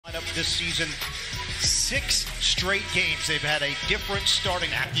This season, 6 straight games they've had a different starting.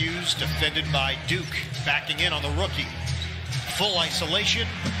 Matthews defended by Duke, backing in on the rookie. Full isolation,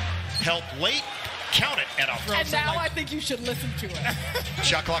 help late, count it at a. And now I think you should listen to it.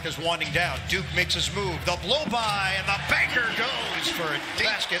 Shot clock is winding down. Duke makes his move. The blow by, and the banker goes for a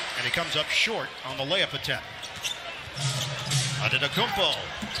basket, and he comes up short on the layup attempt. Antetokounmpo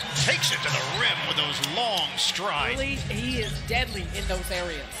takes it to the rim with those long strides. Really, he is deadly in those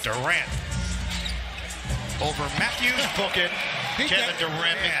areas. Durant over Matthews, book it. Kevin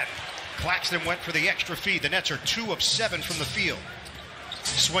Durant. Claxton went for the extra feed. The Nets are 2 of 7 from the field.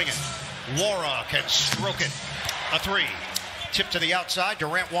 Swinging. Laura can stroke it. A 3. Tip to the outside.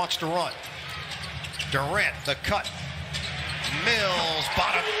 Durant wants to run. Durant, the cut. Mills,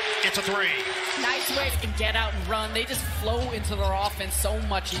 bottom. It's a 3. Nice way they can get out and run. They just flow into their offense so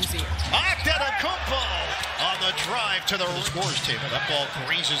much easier. Antetokounmpo on the drive to the scores table. That ball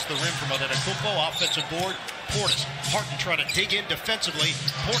grazes the rim from Antetokounmpo. Offensive board. Portis. Harden trying to dig in defensively.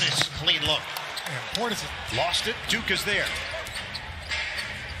 Portis, clean look. Yeah, Portis lost it. Duke is there.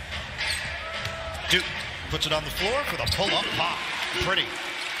 Duke puts it on the floor for the pull-up pop. Pretty.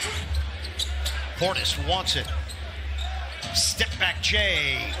 Portis wants it. Step back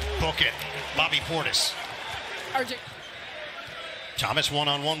Jay. Book it. Bobby Portis. RJ. Thomas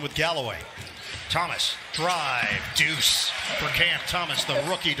one-on-one with Galloway. Thomas, drive, deuce for Cam Thomas, the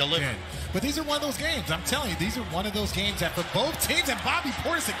rookie delivered. But these are one of those games. I'm telling you, these are one of those games that for both teams, and Bobby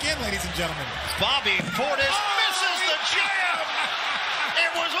Portis again, ladies and gentlemen. Bobby Portis misses the jam.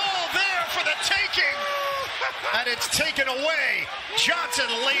 It was all there for the taking, and it's taken away. Johnson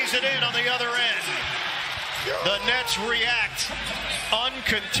lays it in on the other end. The Nets react.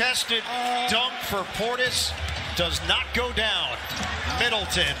 Uncontested dunk for Portis does not go down.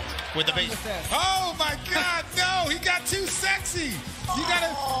 Middleton with the base. Oh my God, no! He got too sexy. You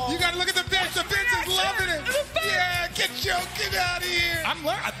gotta look at the bench. The bench is loving it. Yeah, get out of here. I'm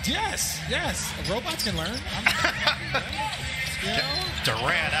learning. Yes. Robots can learn.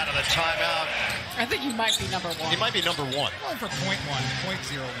 Durant out of the timeout. I think he might be number 1. He might be number 1. Going for 0.1.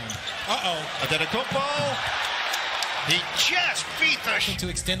 Antetokounmpo. He just beat the to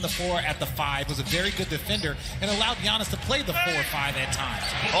extend the floor at the 5, was a very good defender and allowed Giannis to play the 4 or 5 at times.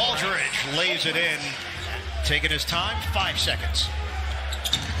 Aldridge lays it in, taking his time, 5 seconds.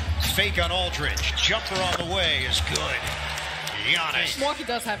 Fake on Aldridge, jumper on the way is good. Giannis. Milwaukee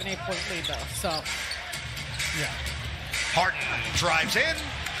does have an 8-point lead though, so. Yeah. Harden drives in,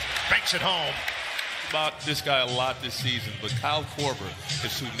 banks it home. About this guy a lot this season, but Kyle Korver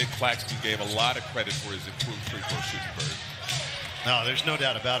is who Nick Claxton gave a lot of credit for his improved free throw shooting. Bird. No, there's no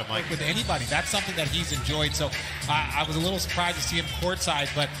doubt about it, Mike. With anybody, that's something that he's enjoyed. So I was a little surprised to see him courtside,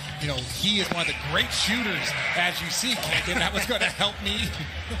 but he is one of the great shooters, as you see. And that was going to help me.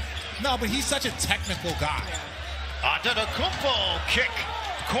 No, but he's such a technical guy. Antetokounmpo kick,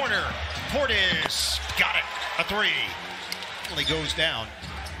 corner. Portis got it. A 3. Only goes down.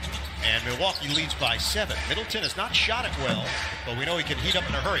 And Milwaukee leads by 7. Middleton has not shot it well, but we know he can heat up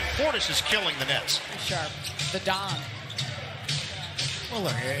in a hurry. Portis is killing the Nets. Sharp. The Don. Well,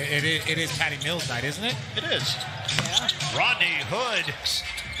 look, it is Patty Mills night, isn't it? It is. Yeah. Rodney Hood.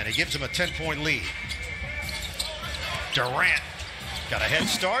 And he gives him a 10-point lead. Durant got a head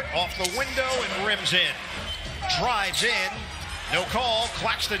start off the window and rims in. Drives in. No call.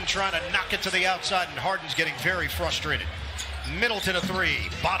 Claxton trying to knock it to the outside, and Harden's getting very frustrated. Middleton a 3.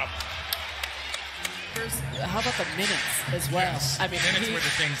 Bottom. How about the minutes as well? Yes. I mean, minutes were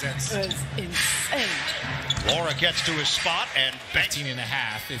the things that's insane. Laura gets to his spot and 15 and a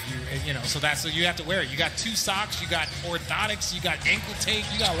half. So you have to wear it. You got 2 socks, you got orthotics, you got ankle tape,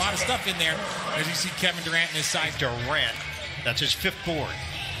 you got a lot of stuff in there. As you see Kevin Durant in his side. Durant, that's his 5th board.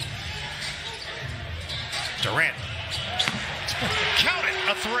 Durant. Count it,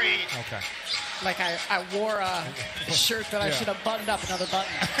 a 3. Okay. Like I wore a shirt that I should have buttoned up another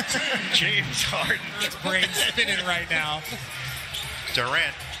button. James Harden. His brain's spinning right now.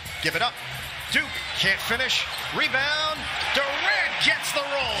 Durant, give it up. Duke can't finish. Rebound. Durant gets the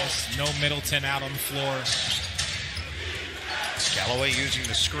roll. No Middleton out on the floor. Galloway using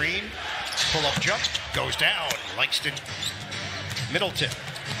the screen. Pull-up jump. Goes down. Langston. Middleton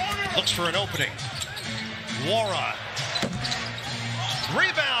looks for an opening. Laura.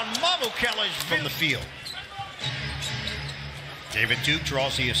 Rebound, Mamukelic from the field. David Duke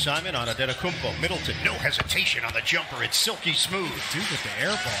draws the assignment on Antetokounmpo. Middleton, no hesitation on the jumper. It's silky smooth. Duke with the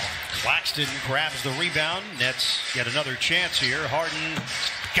air ball. Claxton grabs the rebound. Nets get another chance here. Harden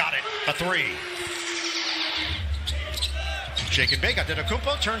got it. A 3. Shake and bake.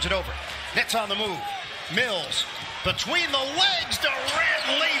 Antetokounmpo turns it over. Nets on the move. Mills Between the legs,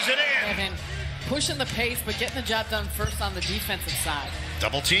 Durant lays it in. And pushing the pace, but getting the job done first on the defensive side.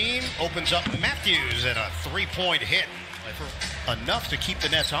 Double team opens up Matthews and a three-point hit. Enough to keep the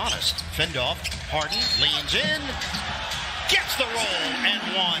Nets honest. Fend-off, Harden leans in, gets the roll, and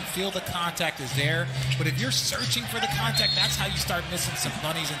one. Feel the contact is there, but if you're searching for the contact, that's how you start missing some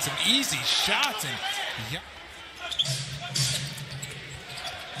bunnies and some easy shots. And yeah.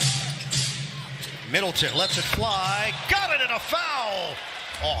 Middleton lets it fly, got it, and a foul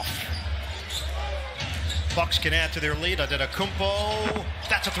off. Bucks can add to their lead. Antetokounmpo,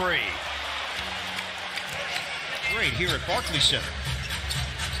 that's a three. Great here at Barclays Center.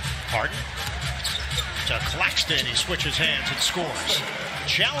 Harden to Claxton. He switches hands and scores.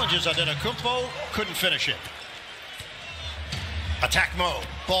 Challenges Antetokounmpo, couldn't finish it. Attack mode.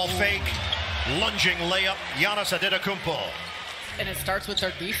 Ball fake. Lunging layup. Giannis Antetokounmpo. And it starts with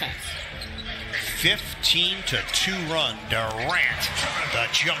their defense. 15-2 run. Durant, the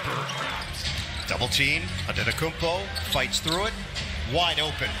jumper. Double team. Antetokounmpo fights through it. Wide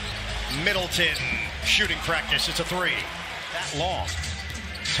open. Middleton, shooting practice, it's a three. That long.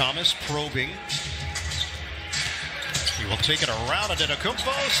 Thomas probing. He will take it around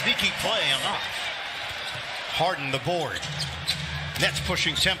Antetokounmpo. Sneaky play on off. Harden the board. Nets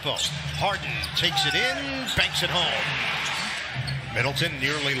pushing tempo. Harden takes it in, banks it home. Middleton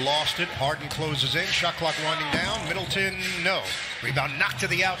nearly lost it. Harden closes in. Shot clock winding down. Middleton, no. Rebound knocked to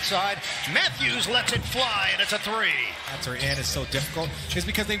the outside. Matthews lets it fly, and it's a three. Answer in is so difficult is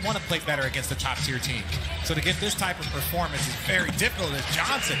because they want to play better against the top-tier team. So to get this type of performance is very difficult as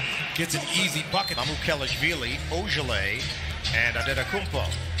Johnson gets an easy bucket. Mamukelashvili, Ojale, and Antetokounmpo.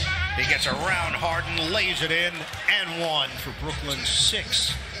 He gets around Harden, lays it in, and one for Brooklyn,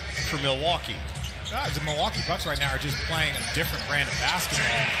 6 for Milwaukee. The Milwaukee Bucks right now are just playing a different brand of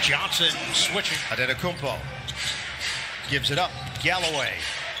basketball. Johnson switching. Antetokounmpo gives it up. Galloway.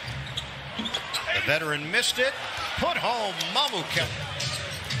 The veteran missed it. Put home. Mamukel.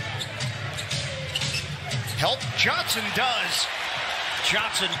 Help. Johnson does.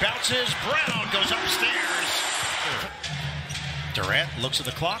 Johnson bounces. Brown goes upstairs. Durant looks at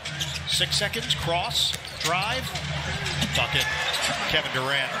the clock. 6 seconds. Cross. Drive. Bucket. Kevin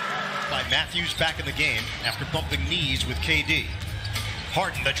Durant. By Matthews back in the game after bumping knees with KD.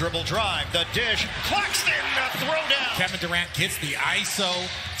 Harden, the dribble drive, the dish. Claxton, the throwdown. Kevin Durant gets the ISO,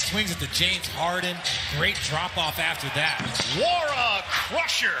 swings it to James Harden. Great drop off after that. Wara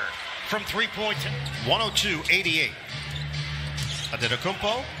crusher from 3-point. 102-88.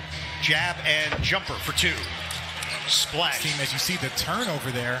 Antetokounmpo, jab and jumper for two. Splash. Team, as you see the turnover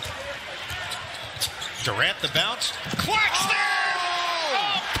there. Durant the bounce. Claxton!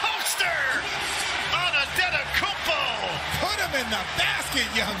 On Antetokounmpo. Put him in the basket,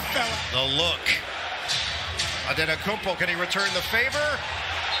 young fella. The look. Antetokounmpo, can he return the favor?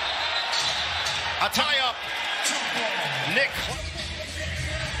 A tie-up. Nick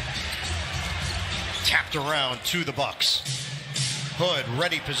tapped around to the Bucks. Hood,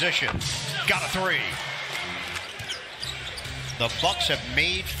 ready position. Got a three. The Bucks have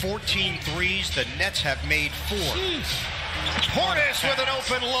made 14 threes. The Nets have made 4. Portis with an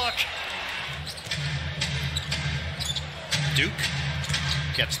open look. Duke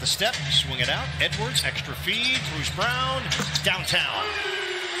gets the step, swing it out. Edwards, extra feed. Bruce Brown, downtown.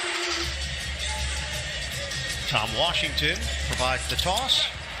 Tom Washington provides the toss.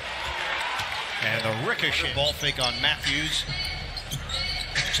 And the ricochet ball fake on Matthews.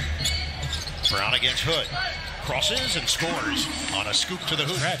 Brown against Hood. Crosses and scores on a scoop to the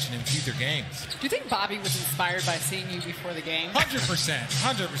hoop. Stretch and impede their games. Do you think Bobby was inspired by seeing you before the game?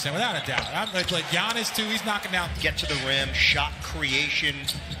 100%, without a doubt. I'm like Giannis too. He's knocking down. Get to the rim, shot creation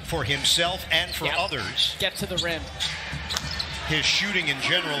for himself and for others. Get to the rim. His shooting in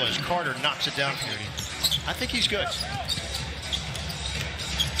general as Carter knocks it down. I think he's good.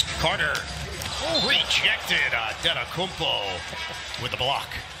 Carter rejected. Antetokounmpo with the block.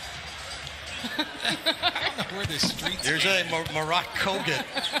 I don't know where this street's There's a Marat Kogut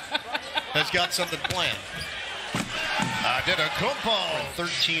has got something planned. Antetokounmpo,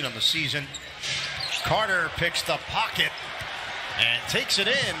 13 on the season. Carter picks the pocket and takes it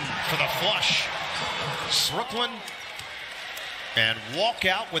in for the flush. Brooklyn and walk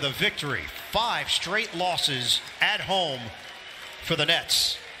out with a victory. 5 straight losses at home for the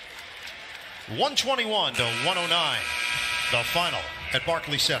Nets. 121-109, the final at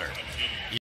Barclays Center.